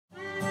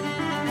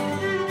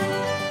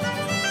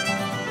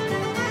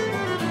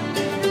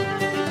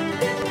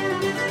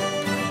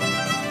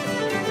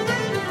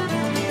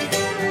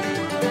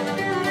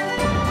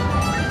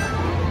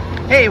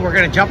Okay, we're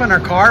gonna jump in our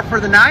car for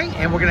the night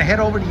and we're gonna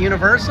head over to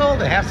Universal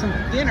to have some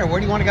dinner.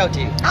 Where do you want to go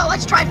to? Oh,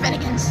 let's try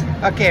Finnegan's.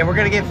 Okay, we're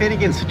gonna get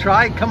Finnegan's to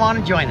try. Come on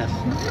and join us.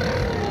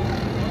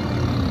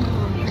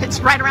 It's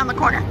right around the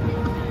corner.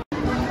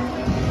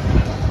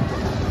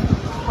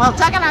 Well,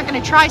 Doug and I are going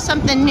to try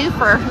something new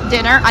for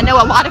dinner. I know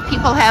a lot of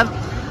people have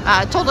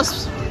told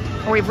us,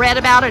 or we've read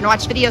about it and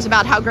watched videos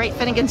about how great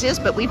Finnegan's is,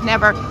 but we've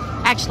never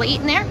actually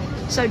eaten there.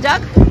 So,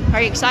 Doug,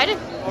 are you excited?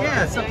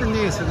 Yeah, it's something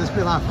new, so this will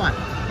be a lot of fun.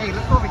 Hey,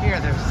 look over here.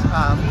 There's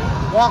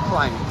wall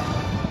climbing.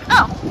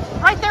 Oh,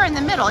 right there in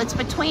the middle. It's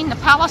between the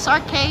Palace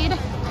Arcade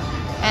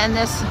and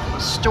this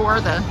store,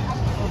 the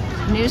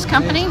news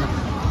company.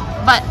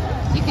 But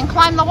you can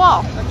climb the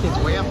wall. That kid's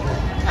way up there.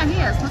 Oh, he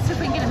is. Let's see if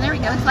we can get him. There we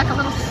go. It's like a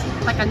little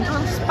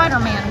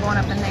Spider-Man going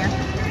up in there.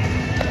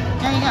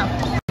 There you go.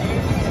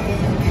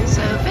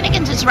 So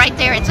Finnegan's is right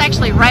there. It's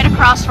actually right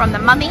across from the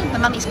Mummy. The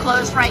Mummy's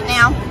closed right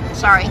now.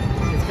 Sorry.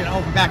 It's going to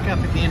open back up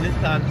at the end of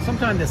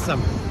sometime this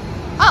summer.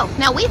 Oh,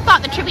 now we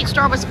thought the tribute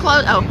store was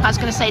closed. Oh, I was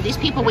going to say these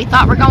people we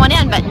thought were going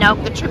in, but no,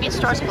 the tribute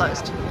store's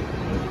closed.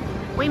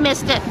 We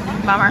missed it.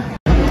 Bummer.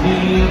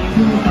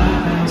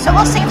 So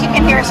we'll see if you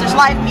can hear us. There's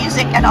live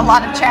music and a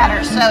lot of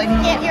chatter. So if you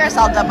can't hear us,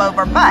 I'll dub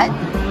over. But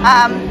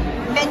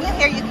menu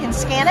here, you can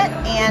scan it,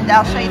 and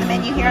I'll show you the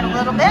menu here in a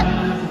little bit.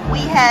 We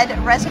had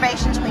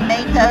reservations. We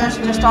made those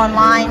just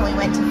online. We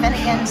went to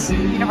Finnegan's,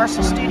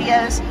 Universal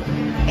Studios,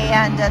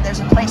 and there's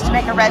a place to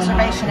make a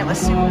reservation. It was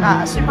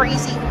super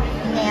easy.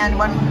 And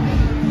when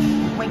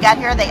we got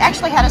here, they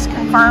actually had us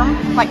confirm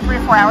like 3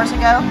 or 4 hours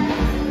ago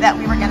that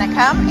we were going to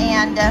come.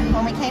 And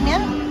when we came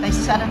in, they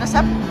set us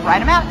up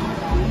right about it.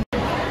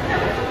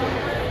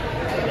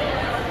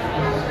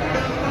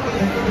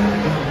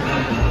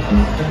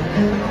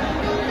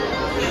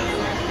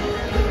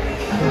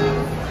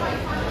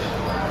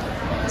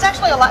 It's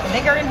actually a lot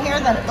bigger in here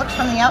than it looks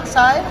from the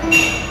outside.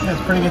 That's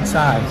pretty good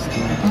size.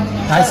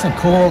 Nice and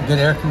cool, good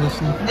air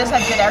conditioning. It does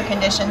have good air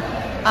conditioning.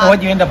 So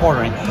what'd you end up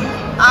ordering?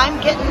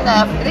 I'm getting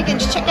the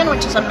Finnegan's chicken,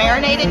 which is a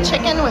marinated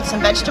chicken with some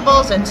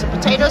vegetables and some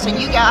potatoes, and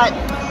you got?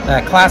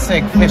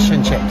 Classic fish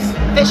and chips.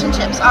 Fish and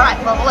chips. All right,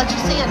 well, we'll let you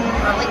see and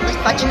or at least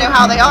let you know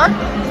how they are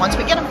once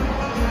we get them.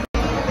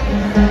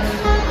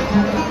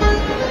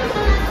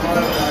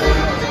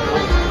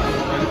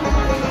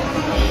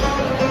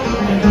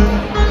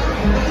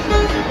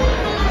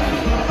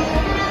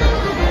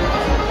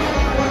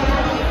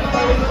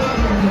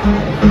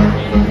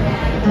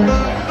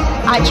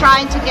 I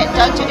tried to get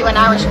Doug to do an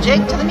Irish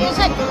jig to the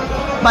music,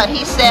 but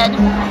he said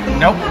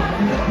nope.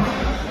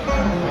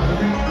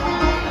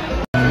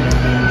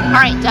 All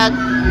right, Doug,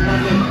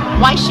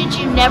 why should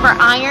you never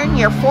iron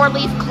your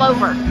 4-leaf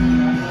clover?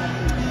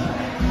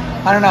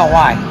 I don't know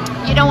why.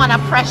 You don't want to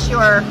press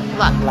your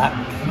luck.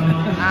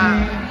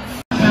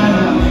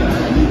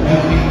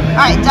 All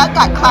right, Doug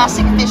got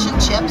classic fish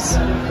and chips.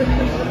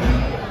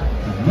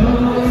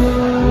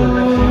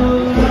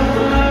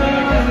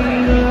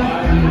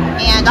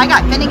 And I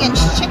got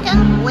Finnegan's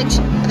chicken, which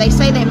they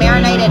say they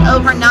marinated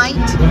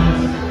overnight.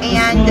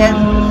 And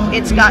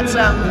it's got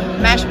some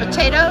mashed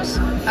potatoes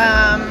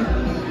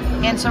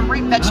and some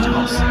root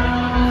vegetables.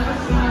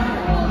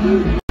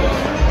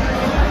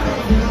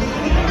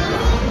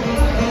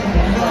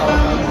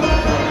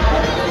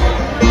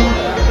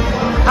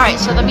 Alright,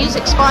 so the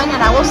music's fun,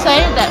 and I will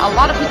say that a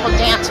lot of people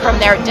dance from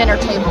their dinner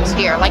tables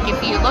here. Like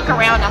if you look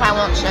around, and I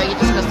won't show you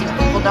just because these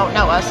people don't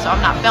know us, so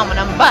I'm not filming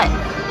them, but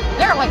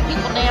there are like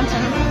people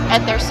dancing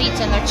at their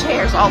seats and their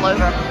chairs all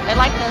over. They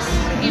like this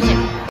music.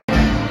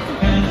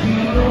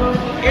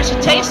 Here's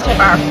a taste of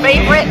our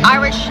favorite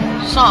Irish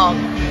song.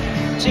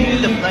 To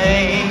the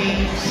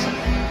place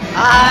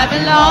I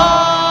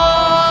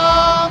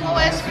belong,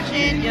 West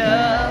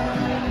Virginia,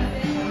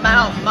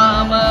 Mount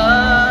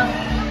Mama,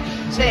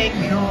 take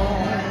me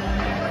home,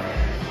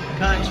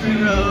 country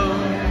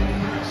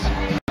roads.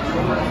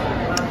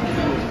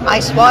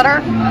 Ice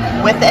water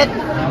with it,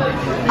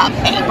 a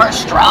paper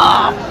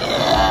straw.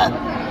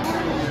 Yeah.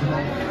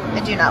 I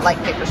do not like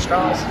paper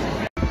straws.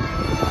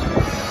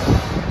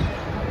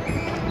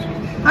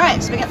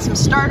 Alright, so we got some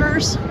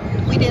starters.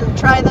 We didn't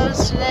try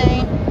those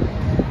today.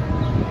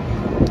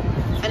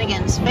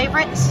 Finnegan's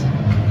favorites.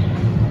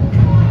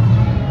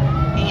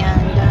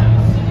 And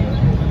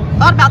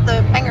thought about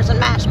the bangers and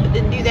mash, but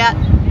didn't do that.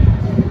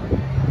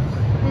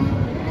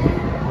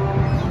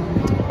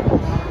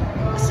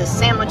 This is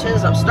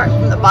sandwiches. I'm starting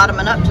from the bottom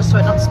and up just so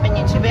I don't spin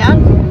you too bad.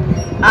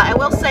 I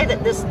will say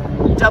that this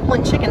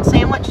Dublin chicken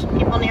sandwich,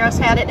 people near us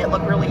had it. It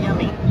looked really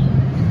yummy.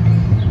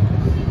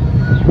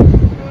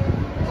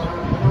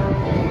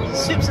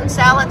 Soups and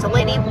salads. A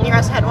lady near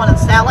us had one of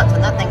the salads,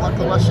 and that thing looked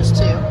delicious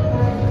too.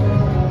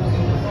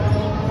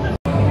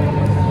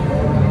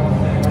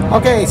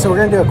 Okay, so we're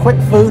going to do a quick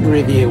food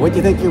review. What do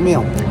you think of your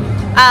meal?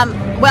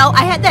 Well,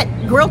 I had that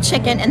grilled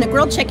chicken, and the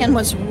grilled chicken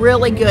was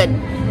really good.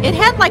 It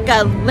had like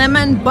a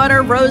lemon,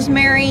 butter,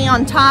 rosemary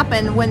on top,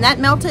 and when that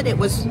melted, it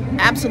was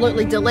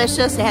absolutely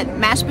delicious. It had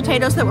mashed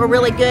potatoes that were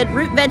really good,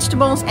 root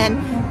vegetables,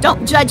 and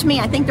don't judge me,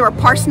 I think there were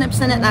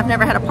parsnips in it, and I've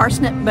never had a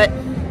parsnip, but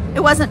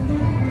it wasn't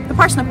The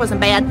parsnip wasn't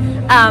bad.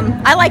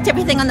 I liked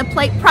everything on the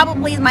plate.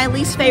 Probably my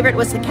least favorite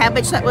was the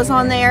cabbage that was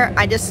on there.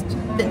 I just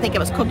didn't think it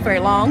was cooked very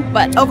long,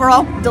 but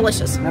overall,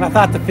 delicious. And I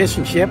thought the fish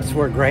and chips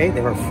were great.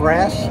 They were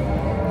fresh.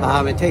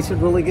 It tasted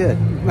really good.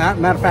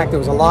 Matter of fact, there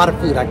was a lot of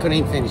food. I couldn't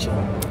even finish it.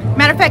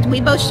 Matter of fact, we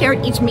both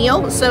shared each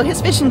meal, so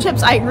his fish and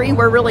chips, I agree,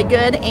 were really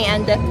good.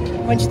 And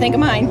what'd you think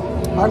of mine?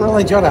 I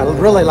really enjoyed it. I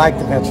really liked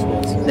the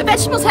vegetables. The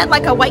vegetables had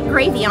like a white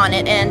gravy on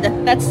it, and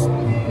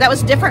that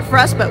was different for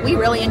us, but we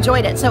really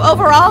enjoyed it. So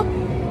overall,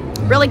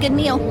 really good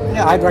meal.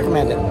 Yeah, I'd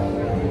recommend it.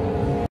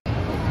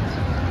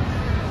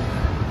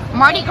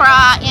 Mardi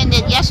Gras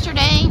ended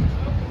yesterday,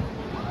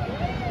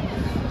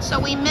 so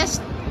we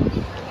missed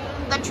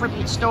the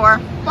tribute store.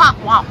 Wah,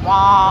 wah,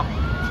 wah.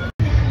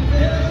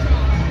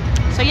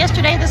 So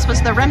yesterday, this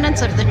was the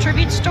remnants of the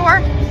tribute store.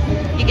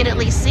 You could at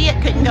least see it,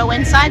 couldn't go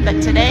inside,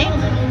 but today,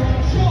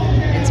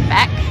 it's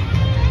back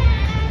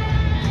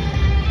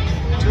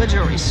to a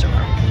jewelry store.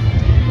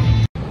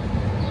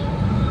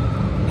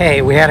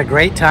 Hey, we had a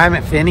great time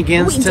at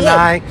Finnegan's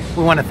tonight.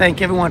 We want to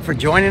thank everyone for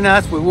joining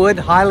us. We would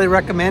highly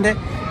recommend it.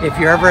 If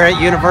you're ever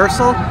at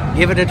Universal,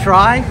 give it a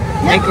try.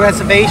 Make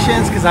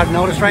reservations, because I've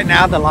noticed right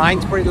now the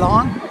line's pretty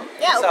long.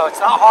 Yeah. So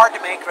it's not hard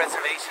to make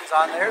reservations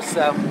on there,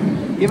 so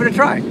give it a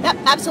try. Yep,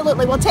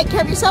 absolutely. Well, take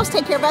care of yourselves,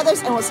 take care of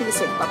others, and we'll see you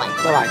soon. Bye-bye.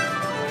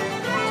 Bye-bye.